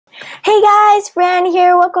guys, Fran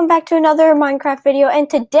here. Welcome back to another Minecraft video, and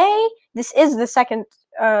today this is the second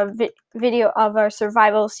video of our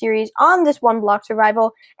survival series on this one block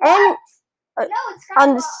survival and No, it's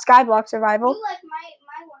on the Skyblock survival. You like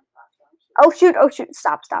my one block, don't you? Oh shoot,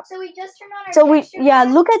 stop. So we just turned on our texture pack.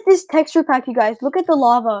 Look at this texture pack, you guys. Look at the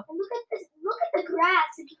lava. And look at this. Look at the grass.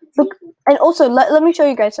 If you can Look, see. and also let me show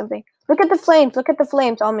you guys something. Look at the flames. Look at the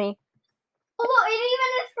flames on me. Oh, look, it even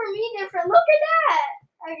is for me different. Look at that.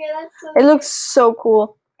 Okay, that's so It looks so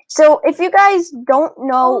cool. So if you guys don't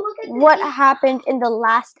know what happened in the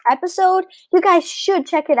last episode, you guys should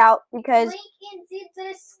check it out because link in the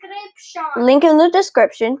description. Link in the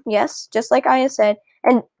description, yes, just like I said.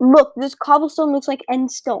 And look, this cobblestone looks like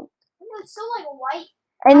endstone. It's so like white.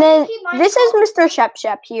 And then this is Mr.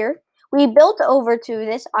 Shep here. We built over to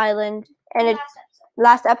this island, and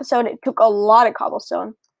last episode it took a lot of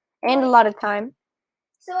cobblestone and a lot of time.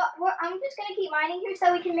 So I'm just gonna keep mining here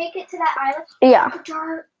so we can make it to that island. Yeah.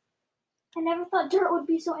 Dirt. I never thought dirt would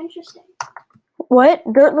be so interesting. What?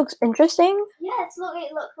 Dirt looks interesting? Yes. Look.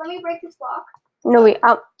 Wait. Look. Let me break this block. No wait.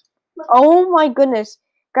 Oh my goodness,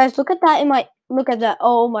 guys! Look at that Look at that.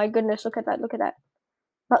 Oh my goodness! Look at that. Look at that.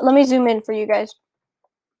 Let me zoom in for you guys.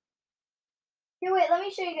 Here. Wait. Let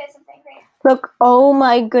me show you guys something. Right. Look. Oh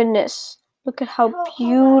my goodness! Look at how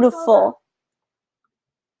beautiful.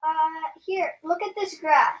 Here, look at this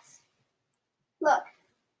grass. Look.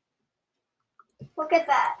 Look at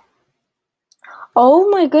that. Oh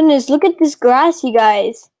my goodness, look at this grass, you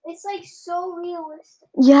guys. It's like so realistic.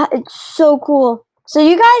 Yeah, it's so cool. So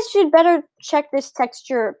you guys should better check this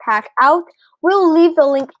texture pack out. We'll leave the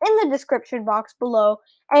link in the description box below.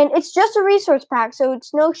 And it's just a resource pack, so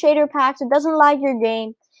it's no shader packs. It doesn't lag your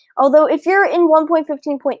game. Although if you're in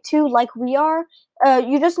 1.15.2 like we are,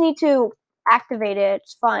 you just need to activate it.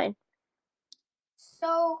 It's fine.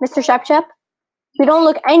 So Mr. Shep, you don't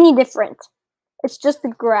look any different. It's just the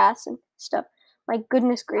grass and stuff. My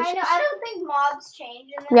goodness gracious. I know. I don't think mobs change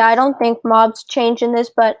in this. Yeah, I don't think mobs change in this,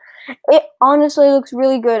 but it honestly looks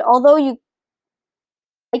really good. Although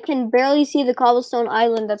I can barely see the cobblestone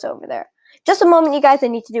island that's over there. Just a moment, you guys. I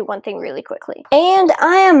need to do one thing really quickly. And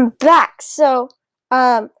I am back. So,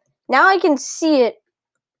 now I can see it.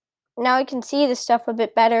 Now I can see the stuff a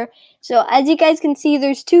bit better. So as you guys can see,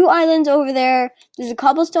 there's two islands over there. There's a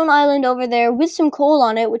cobblestone island over there with some coal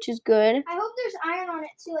on it, which is good. I hope there's iron on it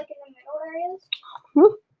too, like in the middle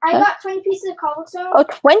areas. I got 20 pieces of cobblestone. Oh,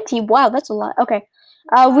 20? Wow, that's a lot. Okay.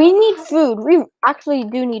 We need food. We actually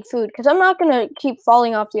do need food because I'm not going to keep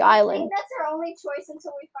falling off the island. I think that's our only choice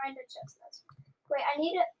until we find a chest. Wait, I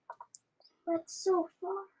need it. That's so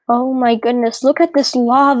far. Oh my goodness. Look at this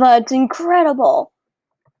lava. It's incredible.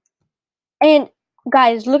 And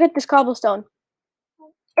guys, look at this cobblestone.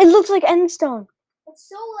 It looks like endstone. It's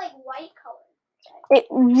so like white colored. It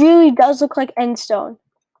really does look like endstone.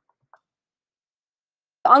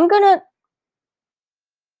 I'm gonna.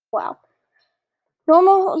 Wow.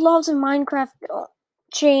 Normal laws in Minecraft don't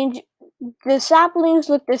change. The saplings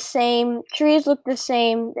look the same. Trees look the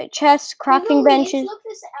same. The chests, crafting benches. Look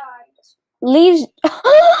this, leaves.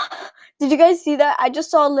 Did you guys see that? I just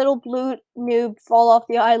saw a little blue noob fall off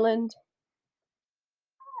the island.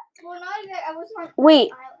 Well, not even. I was on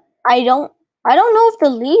Wait, I don't know if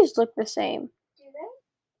the leaves look the same. Do they?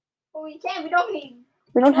 Well, we can't.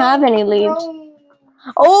 We don't have any leaves.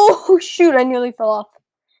 Oh shoot! I nearly fell off,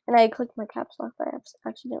 and I clicked my caps lock by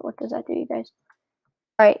accident. What does that do, you guys?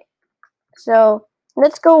 All right, so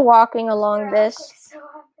let's go walking along this.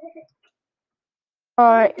 All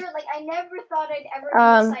right. Like I never thought I'd ever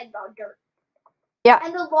decide about dirt. Yeah.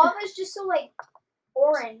 And the lava is just so like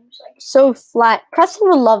orange, like so flat. Preston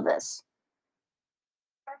will love this.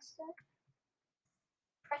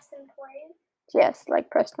 Preston plays. Yes, like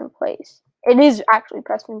Preston plays. It is actually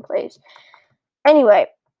Preston plays. Anyway,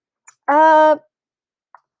 guys,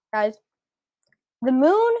 the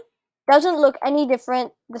moon doesn't look any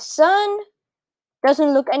different. The sun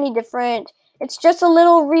doesn't look any different. It's just a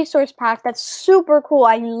little resource pack that's super cool.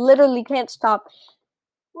 I literally can't stop.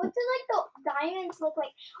 What does like the diamonds look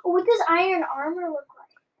like? Oh, what does iron armor look like?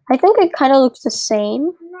 I think it kind of looks the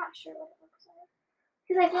same. I'm not sure what it looks like.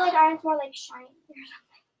 Because I feel like iron's more like shiny or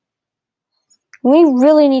We something.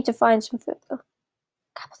 really need to find some food. Oh,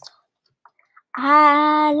 cobblestone.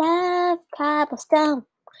 I love cobblestone.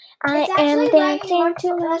 I am dancing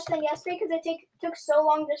too much. Than yesterday because it took so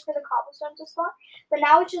long just for the cobblestone to spawn. But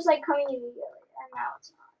now it's just like coming immediately. And now it's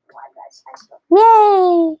not. Why, guys? I still.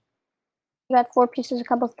 Yay! You got 4 pieces of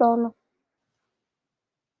cobblestone.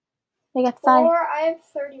 I got 5. 4, I have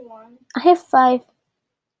 31. I have 5.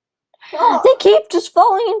 Oh. They keep just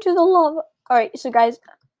falling into the lava. Alright, so guys,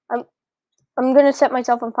 I'm gonna set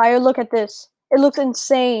myself on fire. Look at this. It looks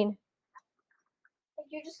insane.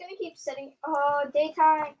 You're just gonna keep sitting. Oh,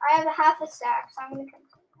 daytime. I have a half a stack, so I'm gonna continue.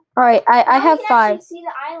 All right, I have We can 5. actually see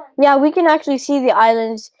the island. Yeah, we can actually see the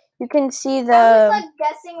islands. You can see the. I was like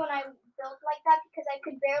guessing when I built like that because I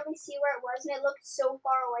could barely see where it was, and it looked so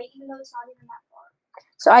far away, even though it's not even that far.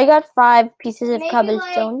 So I got 5 pieces of Maybe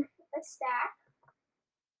cobblestone. like a stack.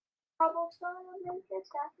 Cobblestone would make a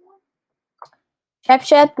stack more.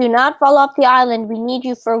 Shep, do not fall off the island. We need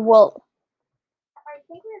you for wool. I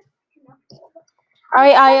think we have enough wool. All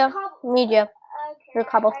right, Aya, need you. Okay. Your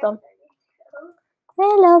cobblestone. Oh.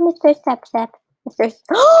 Hello, Mr. Step. Mr.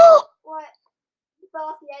 What? You fell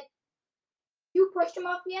off the edge. You pushed him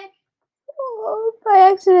off the edge? Oh, by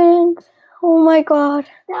accident. Oh my god.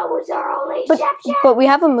 That was our only But we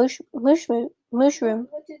have a mushroom. What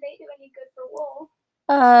do they do any good for wool?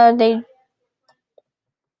 They.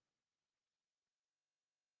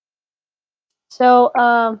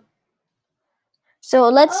 So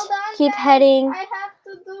let's keep heading. I have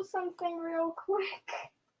to do something real quick.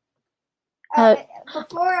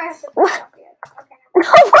 Before I have to push off the edge. Okay.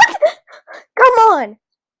 What? Come on.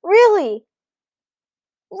 Really?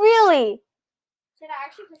 Really? Did I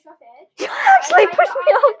actually push off the edge? You actually pushed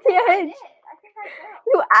me off the edge. I think I fell.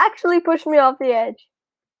 You actually pushed me off the edge.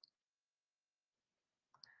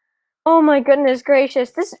 Oh my goodness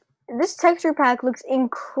gracious. This texture pack looks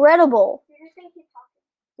incredible. You're just gonna keep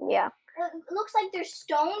talking. Yeah. It looks like there's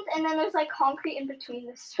stones and then there's like concrete in between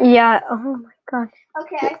the stones. Yeah. Oh my god.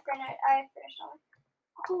 Okay, I finished on it.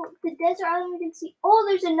 Oh, the desert island we can see. Oh,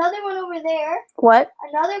 there's another one over there. What?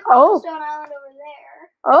 Another cobblestone island over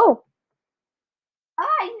there. Oh.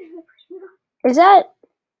 Is that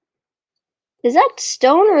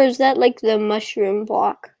stone or is that like the mushroom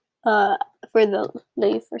block for the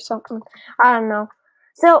leaf or something? I don't know.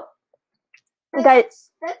 So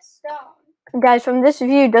guys, that's stone. Guys, from this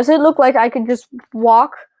view, does it look like I could just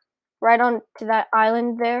walk right onto that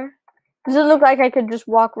island there? Does it look like I could just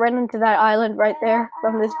walk right onto that island right there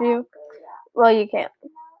from this view? Well, you can't.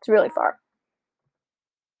 It's really far.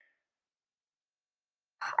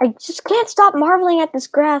 I just can't stop marveling at this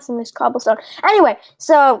grass and this cobblestone. Anyway,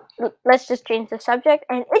 so let's just change the subject.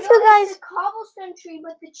 And if you guys, it's a cobblestone tree,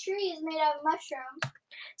 but the tree is made out of mushrooms.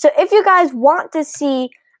 So if you guys want to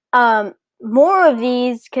see more of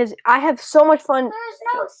these, because I have so much fun. There's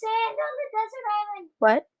no sand on the desert island.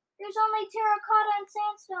 What? There's only terracotta and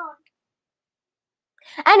sandstone.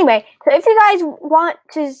 Anyway, so if you guys want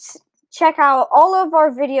to check out all of our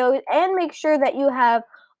videos and make sure that you have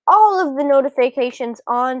all of the notifications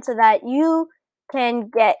on so that you can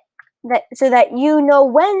get that, so that you know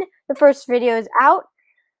when the first video is out,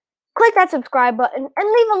 click that subscribe button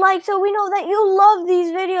and leave a like so we know that you love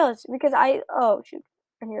these videos, because I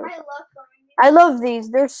love these.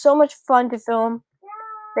 They're so much fun to film.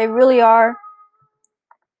 They really are.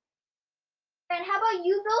 And how about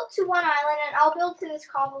you build to one island and I'll build to this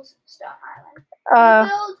cobblestone island. You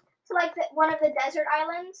build to like one of the desert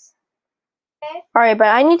islands. Okay? Alright, but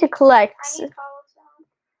I need to collect. I need cobblestone.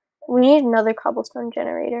 We need another cobblestone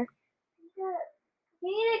generator. We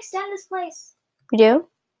need to extend this place. We do?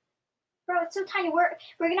 Bro, it's so tiny. We're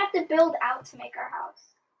gonna have to build out to make our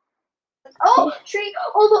house. Oh, tree!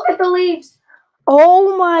 Oh, look at the leaves.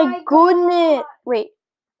 Oh my goodness! God. Wait.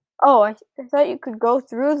 Oh, I thought you could go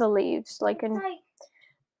through the leaves, like in.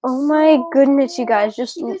 Oh my goodness, you guys!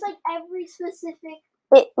 Just there's like every specific.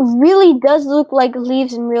 It really does look like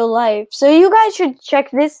leaves in real life. So you guys should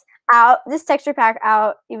check this out, this texture pack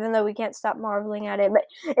out, even though we can't stop marveling at it. But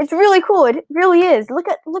it's really cool. It really is. Look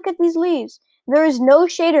at these leaves. There is no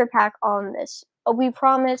shader pack on this. We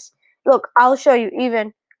promise. Look, I'll show you.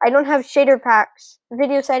 Even I don't have shader packs.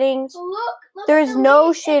 Video settings. Look. There is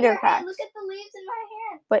no shader pack. Look at the leaves in my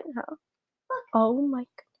hand. But no. Look. Oh my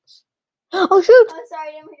goodness. Oh shoot! Oh, sorry,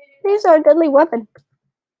 I didn't mean to do that. These are a deadly weapon.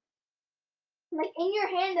 Like in your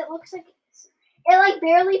hand, it looks like it like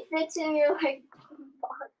barely fits in your like.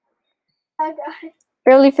 I got it.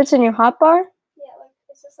 Barely fits in your hotbar? Yeah, like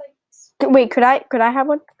it's just like. Wait, could I have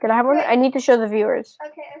one? Could I have one? I need to show the viewers.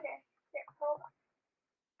 Okay. Here, hold on.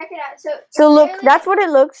 Check it out. So look, that's what it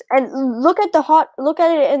looks, and look at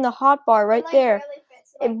it in the hotbar right there. Barely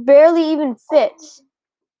fits. It barely even fits.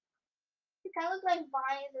 It kind of looks like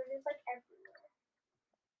vines or just like everywhere.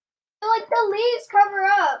 So, like the leaves cover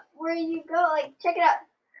up where you go. Like, check it out.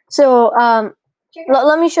 So,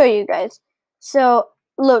 let me show you guys. So,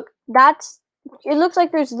 look, it looks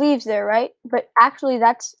like there's leaves there, right? But actually,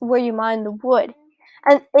 that's where you mine the wood,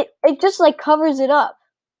 and it just like covers it up,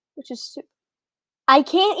 which is. I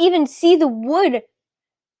can't even see the wood.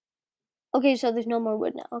 Okay, so there's no more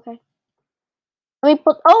wood now. Okay. Let me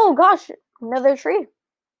put. Oh gosh, Another tree.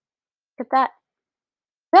 Look at that.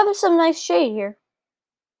 We have some nice shade here.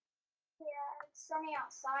 Yeah, it's sunny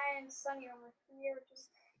outside and sunny over here. Just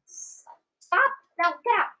stop. Now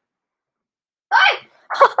get out. Hey!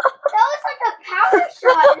 That was like a power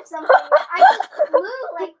shot or something. I just flew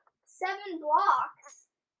like 7 blocks.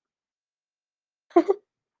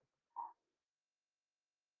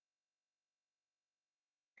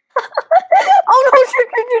 Oh no, shoot,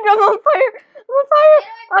 I'm on fire.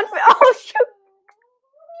 Oh shoot.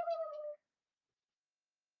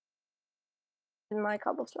 In my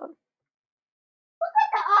cobblestone. Look at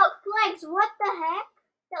the oak planks. What the heck?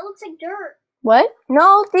 That looks like dirt. What?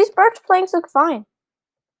 No, these birch planks look fine.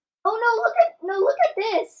 Oh no, look at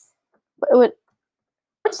this.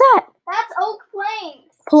 What's that? That's oak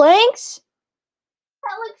planks. Planks?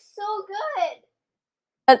 That looks so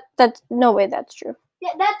good. That's no way that's true.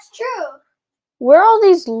 Yeah, that's true. Where are all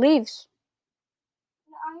these leaves?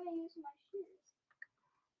 No, I'm gonna use my shoes.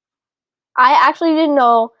 I actually didn't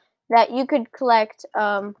know that you could collect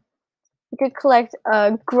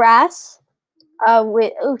grass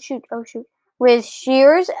with with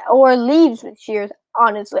shears or leaves with shears.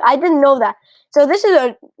 Honestly, I didn't know that. So this is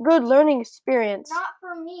a good learning experience. Not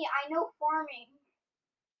for me. I know farming.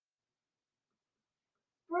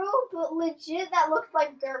 Bro, but legit, that looked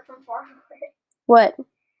like dirt from far away. What?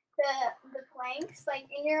 The planks, like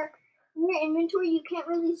in your inventory, you can't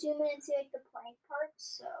really zoom in and see like the plank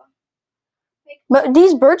parts. So. But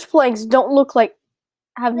these birch planks don't look like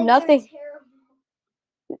have nothing.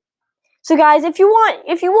 So guys, if you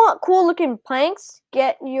want cool looking planks,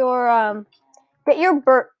 get your oak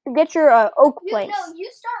planks. No,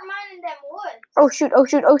 you start mining them woods. Oh shoot.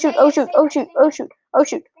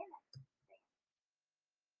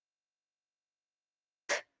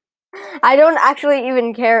 I don't actually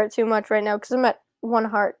even care too much right now because I'm at 1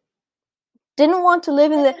 heart. Didn't want to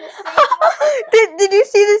live in the. Did you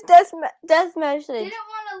see this death message? Didn't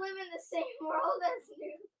want to live in the same world as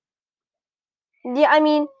you. Yeah, I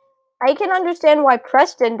mean, I can understand why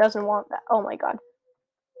Preston doesn't want that. Oh my god.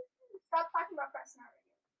 Stop talking about Preston already.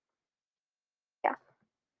 Yeah.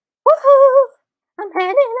 Woohoo! I'm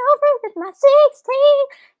heading over with my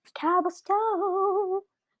 16 cobblestone.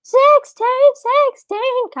 16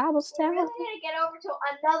 cobblestone. We really need to get over to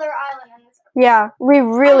another island in this. Yeah, we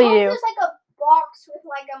really do. There's like a box with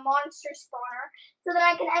like a monster spawner, so that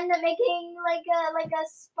I can end up making like a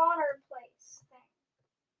spawner place thing.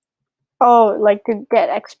 Oh, like to get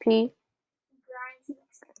XP.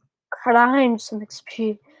 Grind some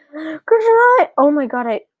XP. Oh my god,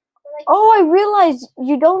 I realized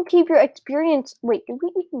you don't keep your experience. Wait, did we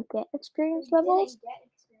even get experience levels?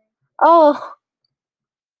 Oh.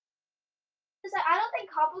 I don't think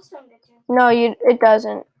cobblestone gets you. No, it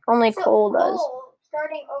doesn't. Only coal does.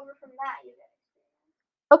 Starting over from that, you get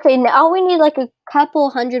experience. Okay, now we need like a couple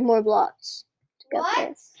hundred more blocks to get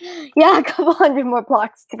there. Yeah, a couple hundred more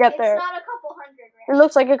blocks to get there. It's not a couple hundred, right? It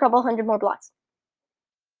looks like a couple hundred more blocks.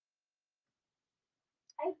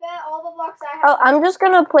 I bet all the blocks I have. Oh, I'm just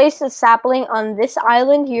gonna place a sapling on this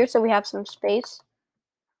island here so we have some space.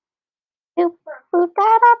 It's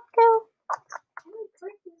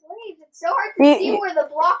so hard to see where the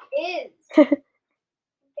block is. Get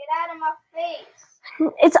out of my face.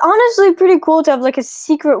 It's honestly pretty cool to have like a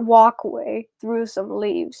secret walkway through some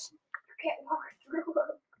leaves. You can't walk through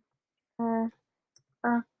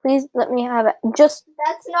them. Please let me have it. Just.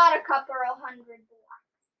 That's not a couple of 100 blocks.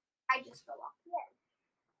 I just fell off the edge.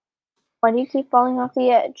 Why do you keep falling off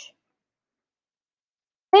the edge?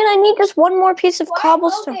 Man, I need just one more piece of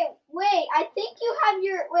cobblestone. Okay, wait. I think you have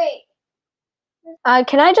your wait.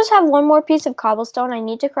 Can I just have one more piece of cobblestone? I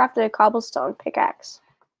need to craft a cobblestone pickaxe.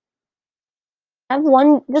 I have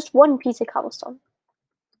just one piece of cobblestone.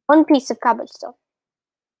 One piece of cobblestone.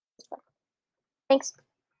 Thanks.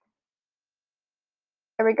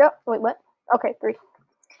 There we go. Wait, what? Okay, 3.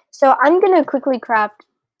 So I'm gonna quickly craft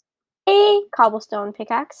a cobblestone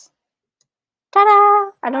pickaxe.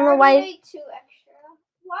 Ta-da! I don't know why. Made 2 extra.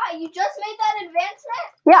 Why? You just made that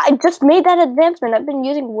advancement? Yeah, I just made that advancement. I've been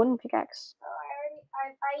using wooden pickaxe. Oh,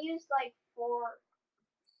 I used like 4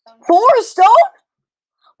 stone. 4 stone?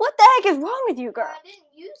 What the heck is wrong with you, girl? I didn't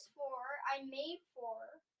use 4. I made 4.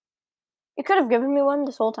 You could have given me one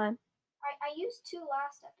this whole time. I used 2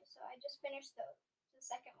 last episode. I just finished the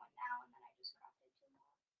second one now, and then I just crafted 2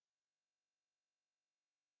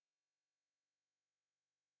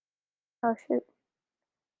 more. Oh shoot.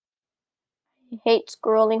 I hate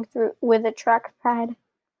scrolling through with a trackpad.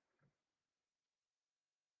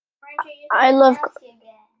 I love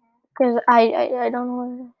because I don't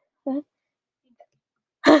know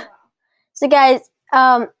what. So guys,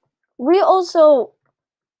 we also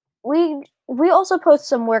we also post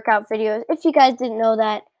some workout videos. If you guys didn't know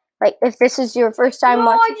that, like if this is your first time No,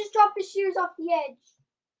 watching. I just dropped the shears off the edge.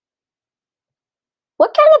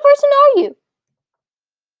 What kind of person are you?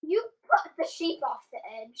 You put the sheep off the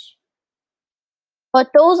edge.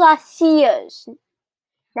 But those are shears.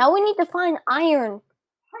 Now we need to find iron.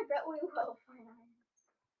 I bet we will find iron.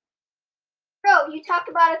 Bro, you talk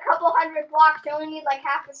about a couple hundred blocks. You only need like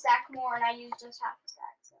half a stack more, and I used just half a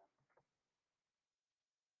stack. So.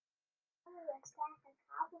 Oh, a stack of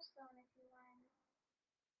cobblestone if you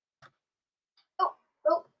want.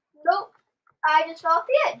 Oh, nope. I just fell off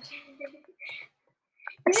the edge.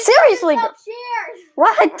 Seriously? Shears.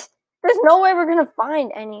 What? There's no way we're gonna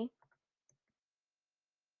find any.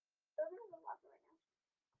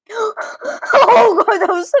 Oh god, that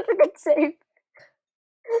was such a good save.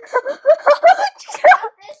 This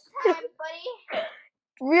time, buddy.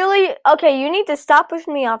 Really? Okay, you need to stop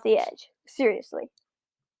pushing me off the edge. Seriously.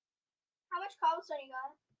 How much cobblestone you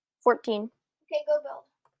got? 14. Okay, go build.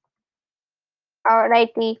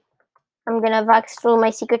 Alrighty. I'm gonna vox through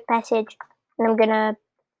my secret passage. And I'm gonna...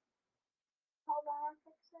 Hold on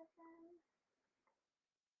for a second.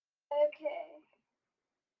 Okay.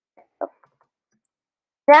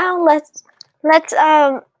 Now let's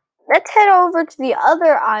head over to the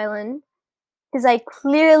other island. Because I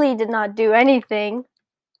clearly did not do anything.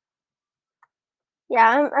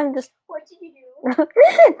 Yeah, I'm just... What did you do?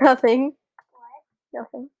 Nothing. What?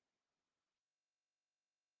 Nothing.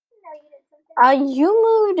 No, you did something. You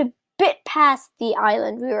moved a bit past the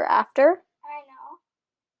island we were after. I know.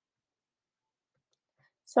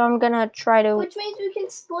 So I'm gonna try to... Which means we can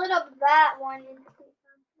split up that one into two.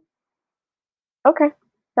 Okay,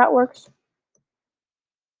 that works.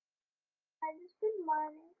 I just did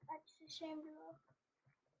mining. That's a shame to know.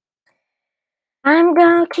 I'm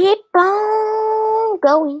gonna keep on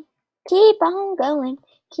going. Keep on going.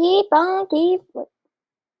 Keep on keep...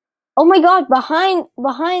 Oh my god, behind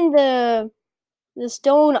the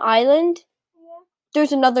stone island, Yeah.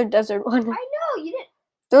 there's another desert one. I know, you didn't.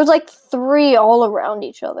 There's like 3 all around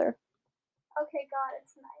each other. Okay, God,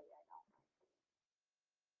 it's nice.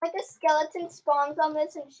 Like a skeleton spawns on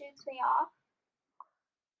this and shoots me off.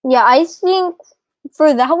 Yeah, I think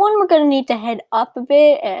for that one we're gonna need to head up a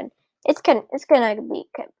bit, and it's gonna be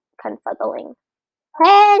confuddling.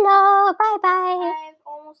 Hello, bye bye. I have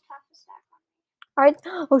almost half a stack on me. Alright.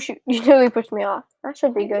 Oh shoot, you nearly pushed me off. That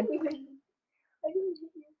should be good.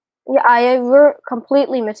 Yeah, we're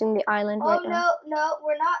completely missing the island right now. No,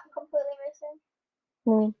 we're not completely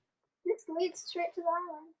missing. This leads straight to the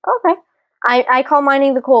island. Okay. I call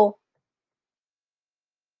mining the coal.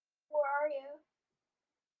 Where are you?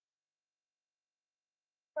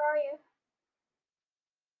 Where are you?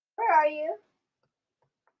 Where are you?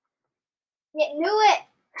 Yeah, knew it!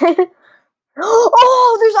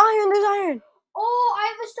 Oh, there's iron. Oh, I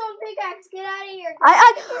have a stone pickaxe. Get out of here. I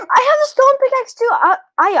have a stone pickaxe too.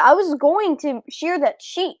 I was going to shear that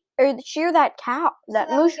sheep or shear that cow, that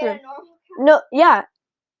mushroom. No, yeah.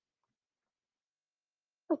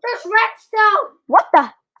 There's redstone. What the?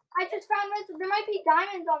 I just found redstone. There might be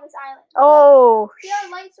diamonds on this island. Oh. See our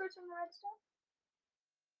light source from the redstone?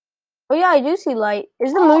 Oh yeah, I do see light.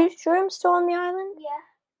 Is the mushroom still on the island? Yeah.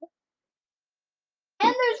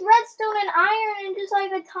 And there's redstone and iron and just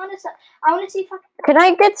like a ton of stuff. I want to see if I can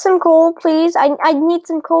I get some coal, please? I need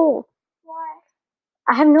some coal. Why?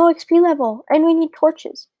 I have no XP level, and we need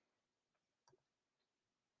torches.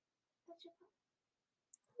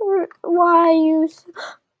 Why you?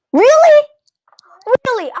 Really?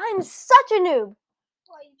 Really? I'm such a noob.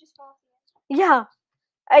 Well, you just fell off the edge. Yeah.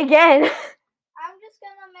 Again. I'm just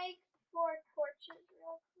gonna make 4 torches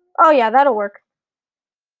real quick. Oh yeah, that'll work.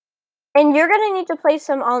 And you're gonna need to place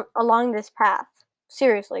them along this path.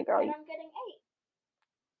 Seriously, girl. And I'm getting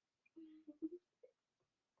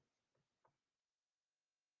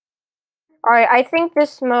 8. Alright, I think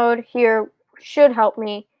this mode here should help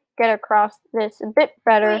me get across this a bit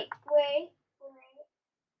better. Wait.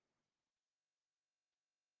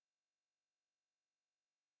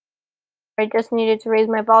 I just needed to raise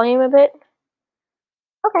my volume a bit.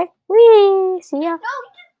 Okay. Whee! See ya. No,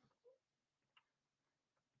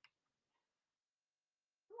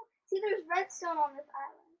 see, there's redstone on this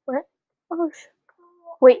island. What? Oh,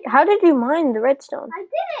 wait, how did you mine the redstone? I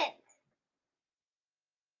didn't.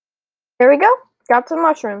 There we go. Got some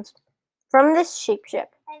mushrooms. From this sheep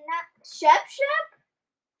ship. And that ship?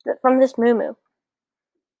 From this moo.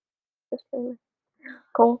 This moo.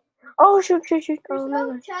 Cool. Oh, shoot. There's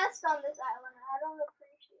no chest on this island. I don't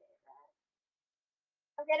appreciate that.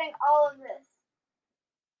 I'm getting all of this.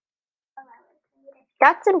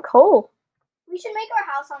 Got some coal. We should make our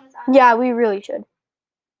house on this island. Yeah, we really should.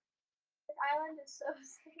 island is so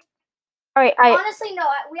sick. All right, Honestly, no.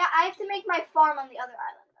 I have to make my farm on the other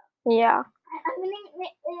island though. Yeah.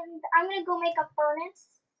 I'm gonna go make a furnace.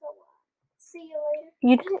 So see you later.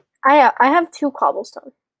 You didn't. I have 2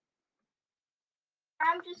 cobblestone.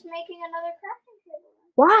 I'm just making another crafting table.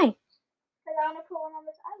 Why? Because I want to put one on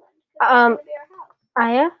this island. It's gonna be our house.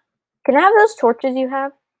 Aya, can I have those torches you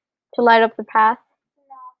have to light up the path?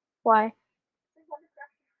 No. Why?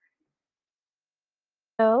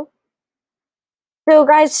 No. So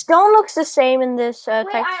guys, stone looks the same in this texture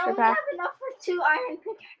pack. I only have enough for 2 iron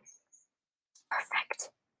pickaxes.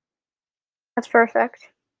 Perfect. That's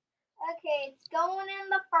perfect. Okay, it's going in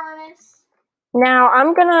the furnace. Now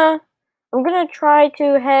I'm gonna try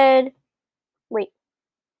to head. Wait.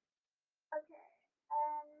 Okay.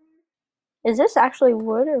 Is this actually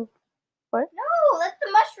wood or what? No, that's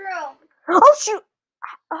the mushroom. Oh shoot!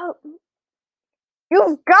 Oh,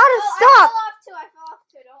 you've got to stop. I fell off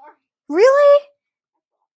too. Don't worry. Really?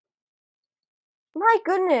 My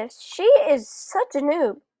goodness, she is such a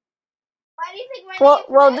noob. Why do you think my name's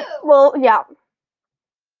noob? Well, yeah.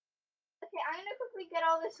 Okay, I'm gonna quickly get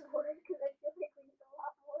all this wood because I feel like we need a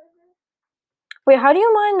lot more of it. Wait, how do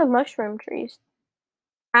you mine the mushroom trees?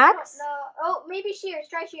 Axe? No. Oh, maybe shears.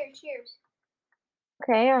 Try shears. Shears.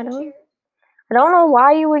 Okay, I don't know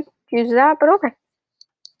why you would use that, but okay.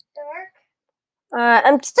 Dark.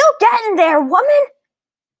 I'm still getting there, woman.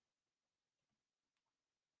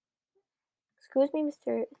 Excuse me,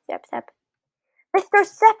 Mr. Sep. Mr.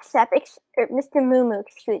 Sep, Mr. Moo,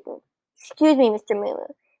 excuse me. Excuse me, Mr. Moo.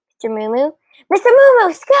 Mr. Moo. Mr. Moo,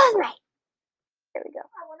 excuse me. There we go.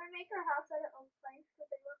 I want to make our house out of oak planks because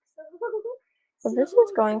they look so. So this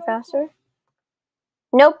is going faster.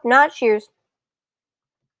 Nope, not shears.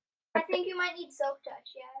 I think you might need silk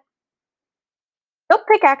touch, yeah. Nope,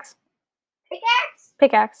 pickaxe. Pickaxe?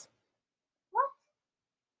 Pickaxe. What?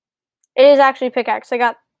 It is actually pickaxe.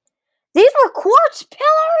 These were quartz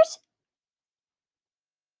pillars?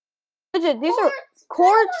 Legit, these are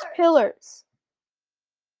quartz pillars.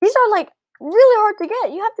 These are like really hard to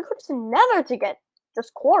get. You have to go to the nether to get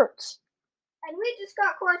just quartz. And we just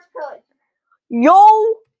got quartz pillars.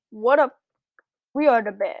 Yo, what up? We are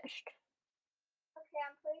the best. Okay,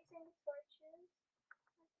 I'm placing torches.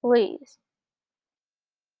 Please.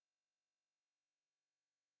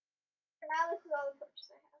 For now, this is all the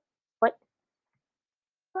torches I have. What?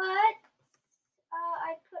 But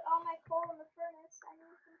I put all my coal in the furnace. I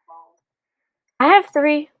need some coal. I have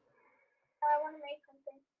 3. I want to make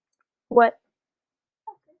something. What?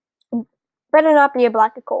 Okay. Better not be a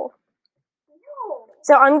block of coal. No.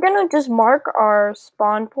 So I'm gonna just mark our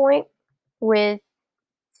spawn point with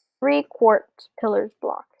 3 quartz pillars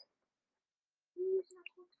blocks.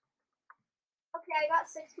 Okay, I got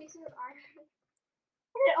 6 pieces of iron.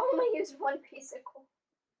 And it only used 1 piece of coal.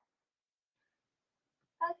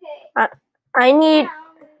 Okay. I need. Now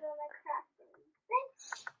I'm gonna go my crafting bench.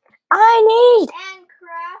 I need. And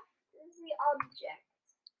craft is the object.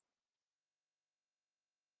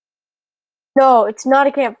 No, it's not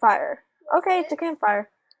a campfire. Okay, it's a campfire,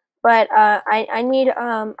 but I need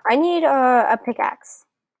a pickaxe.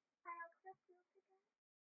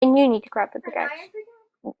 And you need to craft a pickaxe.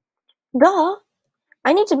 Duh.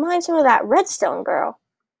 I need to mine some of that redstone, girl.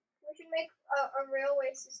 We should make a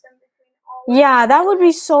railway system between all. Yeah, that would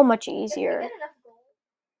be so much easier. If we get enough gold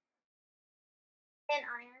and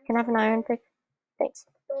iron. Can I have an iron pick? Thanks.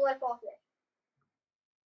 Don't let fall there.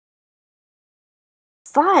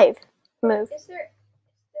 5. Move. Is there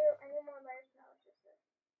any more layers? No, it's just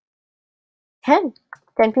 10.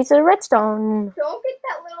 10 pieces of redstone. Don't get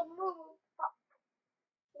that little move.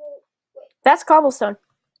 Wait. That's cobblestone.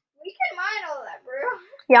 We can mine all that, bro.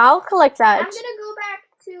 Yeah, I'll collect that. I'm gonna go back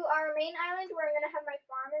to our main island where I'm gonna have my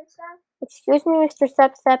farm and stuff. Excuse me, Mr.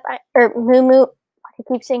 Sep, or Moo. I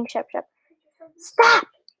keep saying Shep. Stop!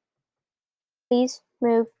 Please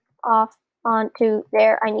move off onto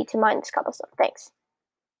there. I need to mine this cobblestone. Thanks.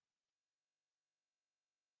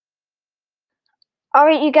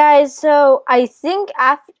 Alright, you guys, so I think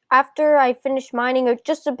after I finish mining or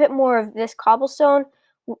just a bit more of this cobblestone,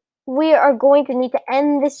 we are going to need to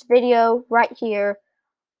end this video right here,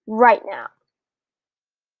 right now.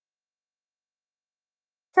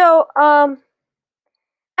 So,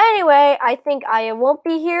 anyway, I think Aya won't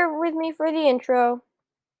be here with me for the intro.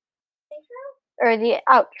 Or the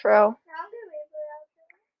outro.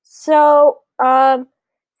 So,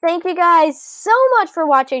 thank you guys so much for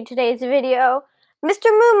watching today's video.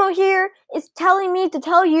 Mr. Mumu here is telling me to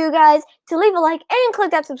tell you guys to leave a like and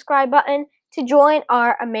click that subscribe button to join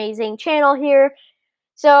our amazing channel here.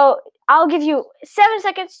 So, I'll give you 7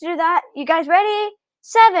 seconds to do that. You guys ready?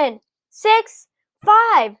 7, 6,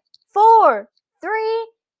 5, 4, 3,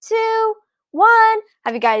 2, 1.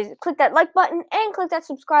 Have you guys clicked that like button and click that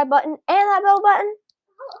subscribe button and that bell button?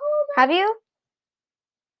 Have you?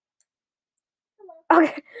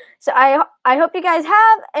 Okay, so I hope you guys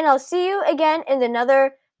have, and I'll see you again in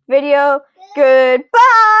another video.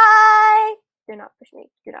 Goodbye. Do not push me.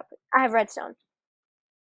 Do not push. I have redstone.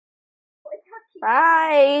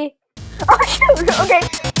 Bye. Okay,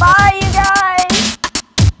 bye you guys.